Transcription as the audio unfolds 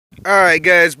Alright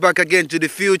guys, back again to the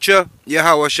future.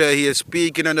 Yahweh Shai here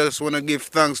speaking, and I just want to give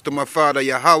thanks to my father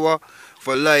Yahweh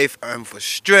for life and for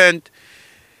strength.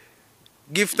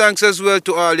 Give thanks as well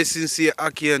to all the sincere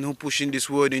Akian who pushing this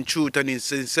word in truth and in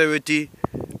sincerity,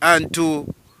 and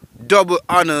to double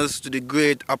honors to the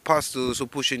great apostles who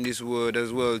pushing this word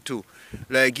as well too.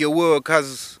 Like your work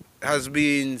has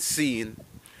been seen.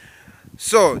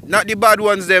 So, not the bad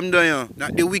ones them though,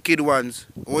 not the wicked ones,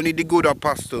 only the good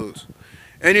apostles.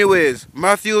 Anyways,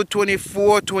 Matthew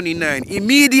 24:29.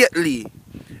 Immediately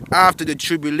after the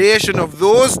tribulation of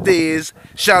those days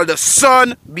shall the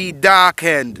sun be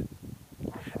darkened,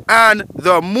 and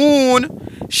the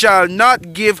moon shall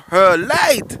not give her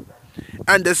light,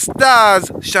 and the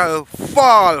stars shall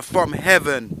fall from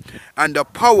heaven, and the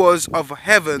powers of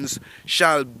heavens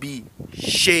shall be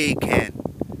shaken.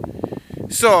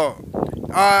 So,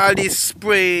 all this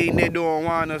spraying, they don't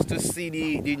want us to see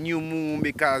the new moon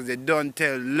because they don't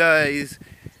tell lies.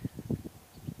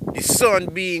 The sun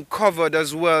being covered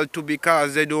as well too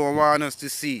because they don't want us to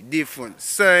see different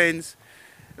signs.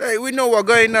 Like, we know what's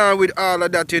going on with all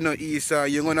of that, Esau.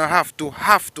 You're gonna have to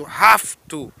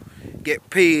get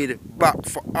paid back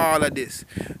for all of this.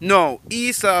 No,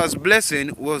 Esau's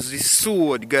blessing was the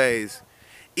sword, guys.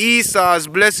 Esau's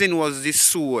blessing was the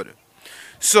sword.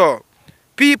 So,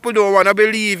 people don't want to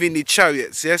believe in the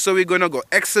chariots, yeah? So we're going to go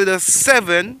Exodus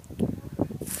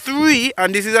 7:3,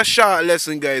 and this is a short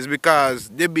lesson, guys, because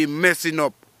they be messing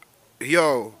up.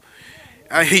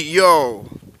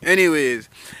 Anyways,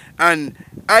 and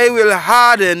I will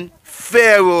harden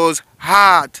Pharaoh's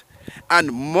heart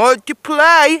and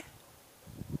multiply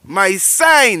my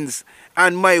signs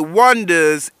and my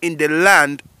wonders in the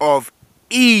land of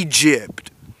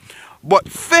Egypt. But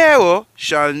Pharaoh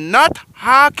shall not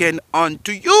hearken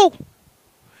unto you,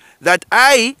 that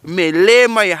I may lay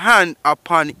my hand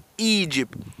upon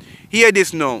Egypt. Hear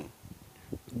this now.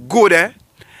 Go there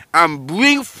and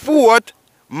bring forth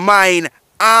mine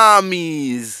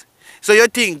armies. So you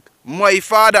think my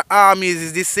father armies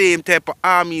is the same type of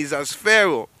armies as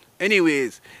Pharaoh?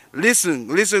 Anyways,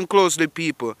 listen closely,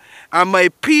 people. And my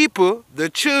people, the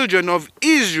children of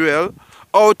Israel,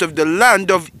 out of the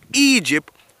land of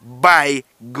Egypt, by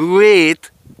great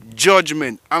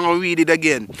judgment. I'm going to read it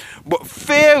again. But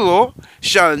Pharaoh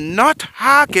shall not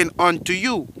hearken unto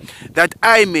you, that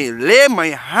I may lay my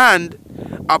hand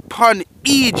upon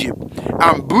Egypt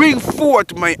and bring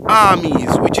forth my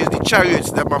armies, which is the chariots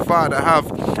that my father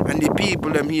have, and the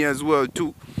people them here as well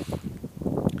too.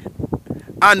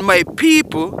 And my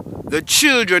people, the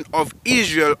children of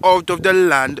Israel, out of the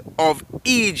land of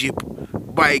Egypt,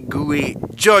 by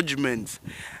great judgments.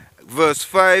 Verse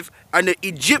 5, and the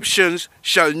Egyptians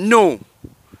shall know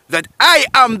that I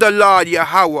am the Lord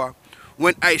Yahweh,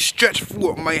 when I stretch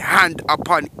forth my hand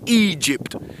upon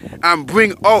Egypt and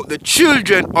bring out the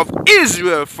children of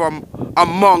Israel from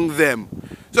among them.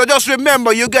 So just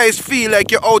remember, you guys feel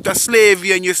like you're out of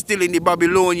slavery and you're still in the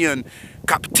Babylonian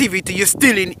captivity. You're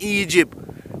still in Egypt.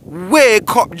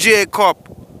 Wake up, Jacob.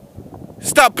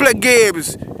 Stop playing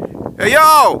games. Hey,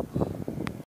 yo,